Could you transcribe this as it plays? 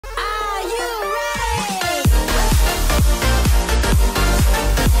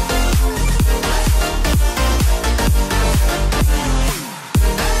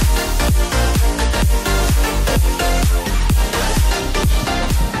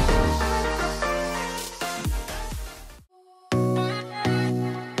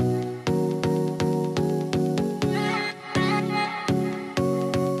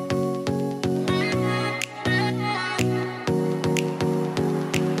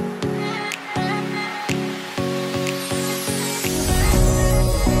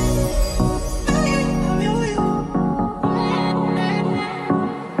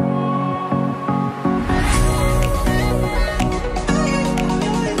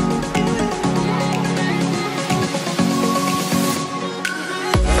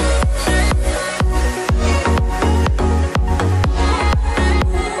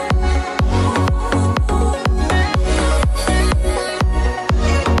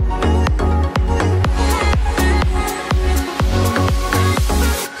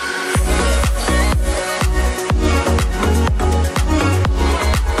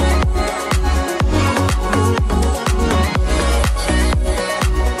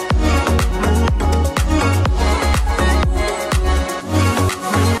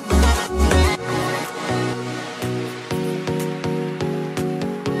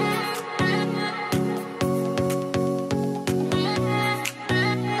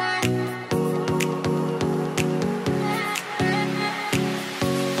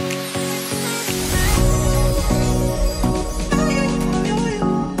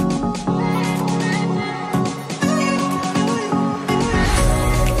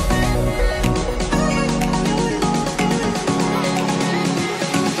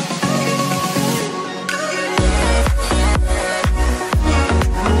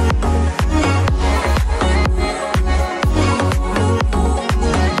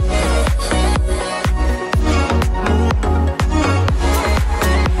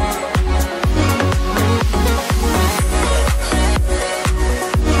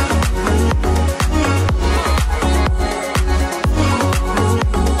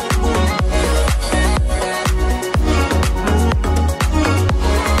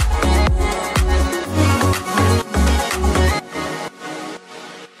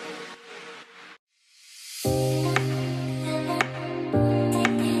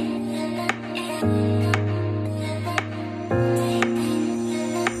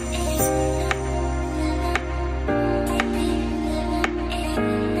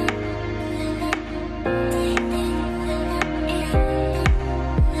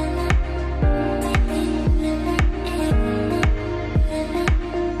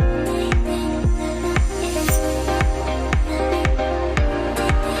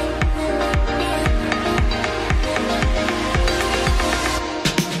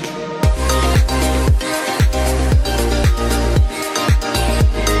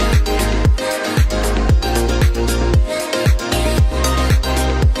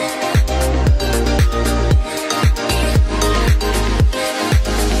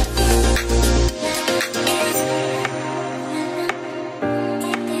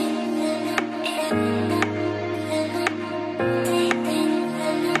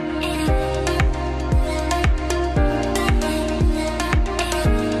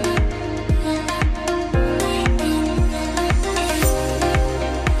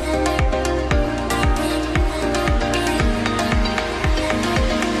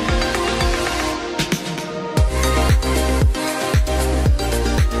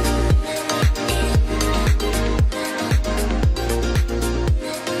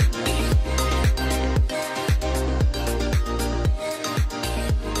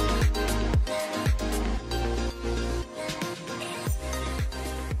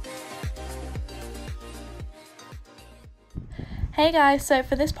Hey guys, so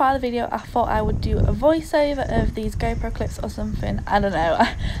for this part of the video I thought I would do a voiceover of these GoPro clips or something. I don't know,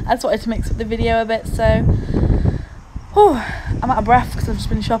 I just wanted to mix up the video a bit. So I'm out of breath because I've just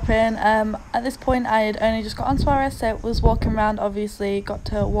been shopping. At this point I had only just got on Suarez, so it was walking around. Obviously got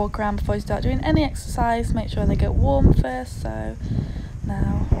to walk around before you start doing any exercise, make sure they get warm first. So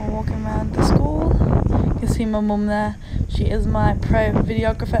now we're walking around the school. You can see my mum there, she is my pro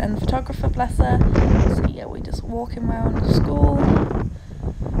videographer and photographer, bless her. So yeah, we're just walking around the school.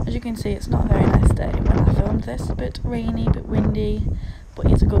 As you can see, it's not a very nice day when I filmed this, a bit rainy, a bit windy, but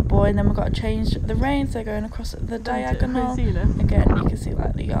he's a good boy. And then we've got to change the reins, so going across the diagonal. Again, you can see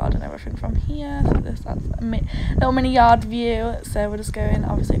like the yard and everything from here, so that's a little mini yard view. So we're just going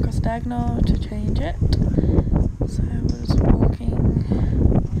obviously across the diagonal to change it. So we're just walking,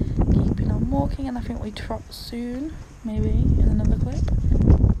 keeping on walking, and I think we trot soon, maybe in another clip.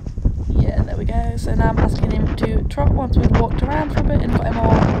 Yeah, there we go. So now I'm asking him to trot once we've walked around for a bit and got him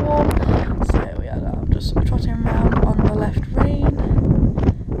all warm. So yeah, I'm just trotting around on the left rein.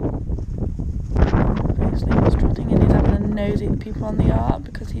 Obviously he's trotting and he's having a nosy at the people on the yard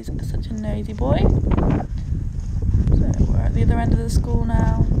because he's such a nosy boy. So we're at the other end of the school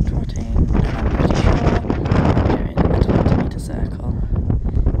now, trotting, and I'm pretty sure I'm doing a 20-metre circle.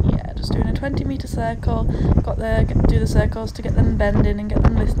 Yeah, just doing a 20-metre circle. Got to do the circles to get them bending and get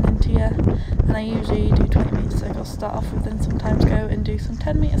them listening to you. And I usually do 20-metre circles to start off with, then sometimes go and do some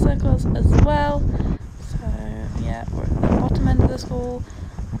 10-metre circles as well. So yeah, we're at the bottom end of the school,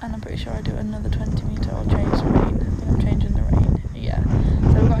 and I'm pretty sure I do another 20-metre or change the rein. I think I'm changing the rein. Yeah.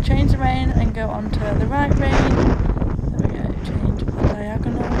 So we've got to change the rein and go onto the right rein. There we go. Change the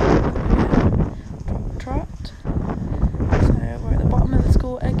diagonal. Trot. So we're at the bottom of the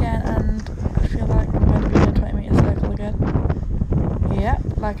school again, and I feel like I'm going to be in a 20-metre circle again.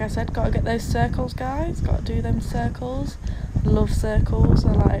 Yep, like I said, got to get those circles, guys. Got to do them circles. Love circles.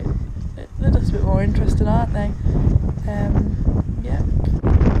 I like. They're just a bit more interesting, aren't they? Yep.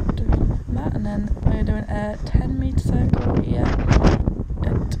 Doing that, and then we're doing a 10-metre circle here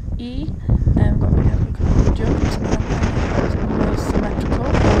at E. Got to be careful because of the jumps, and then it's symmetrical.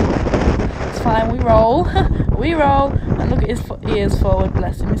 It's fine. We roll. We roll. And look at his ears forward.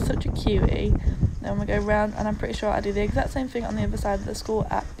 Bless him. He's such a cutie. Then we go round, and I'm pretty sure I do the exact same thing on the other side of the school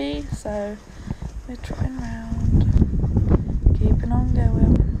at B. So we're trotting round, keeping on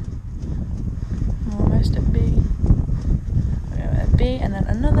going. Almost at B. We go at B, and then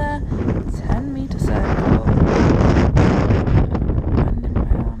another 10-metre circle. Bending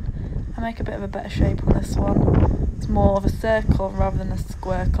round. I make a bit of a better shape on this one. It's more of a circle rather than a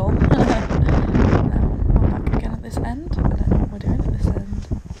squircle. Now we're back again at this end. I don't know what we're doing at this end.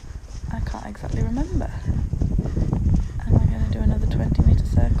 I can't exactly remember. Am I going to do another 20-metre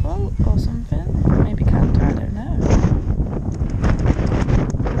circle or something? Maybe canter, I don't know.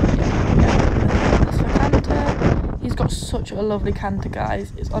 Yeah, that's for canter. He's got such a lovely canter,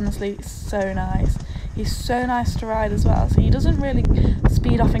 guys. It's honestly so nice. He's so nice to ride as well. So he doesn't really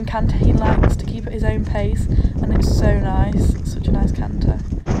speed off in canter. He likes to keep at his own pace, and it's so nice. It's such a nice canter.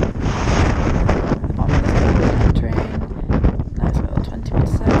 The bottom of the school, cantering. Nice little 20-metre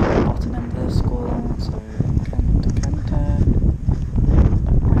circle at the bottom end of the school. So canter, canter.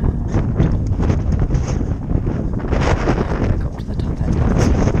 Back round. Back up to the top end of the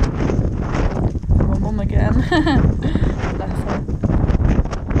school. And my mum again. Bless her.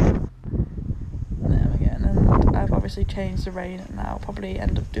 There we go. And then I've obviously changed the rein, and I'll probably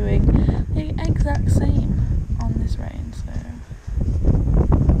end up doing the exact same on this rein. So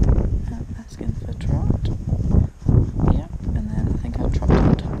I'm asking for trot. Yep. And then I think I'll trot to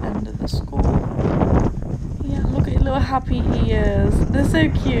the top end of the school. Yeah, look at his little happy ears. They're so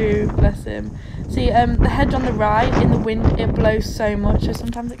cute. Bless him. See, the hedge on the right, in the wind, it blows so much, so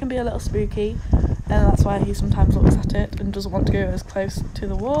sometimes it can be a little spooky. And that's why he sometimes looks at it and doesn't want to go as close to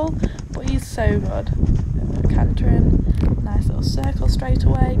the wall. But he's so good. Cantering. Nice little circle straight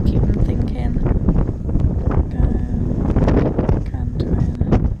away. Keep them thinking. Go.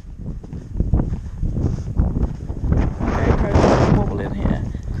 Cantering. My GoPro's wobbling here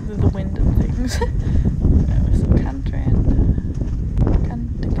because of the wind and things. We're still cantering.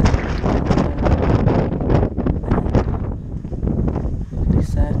 Lovely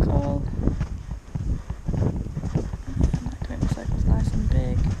circle.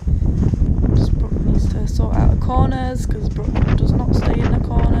 Sort out the corners because Brooke does not stay in the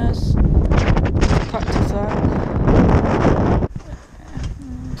corners.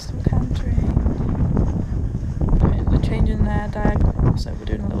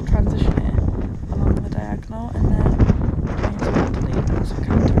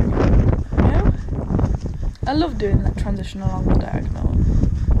 I love doing that transition along the diagonal.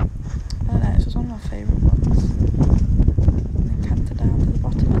 I don't know, it's just one of my favourite ones. And then canter down to the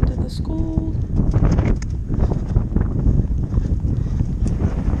bottom end of the school.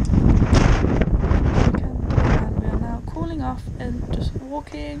 And we are now cooling off and just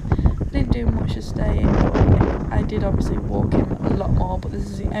walking. I didn't do much of staying, but I did obviously walk in a lot more, but this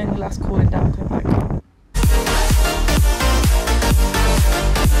is the only last cooling down coming back.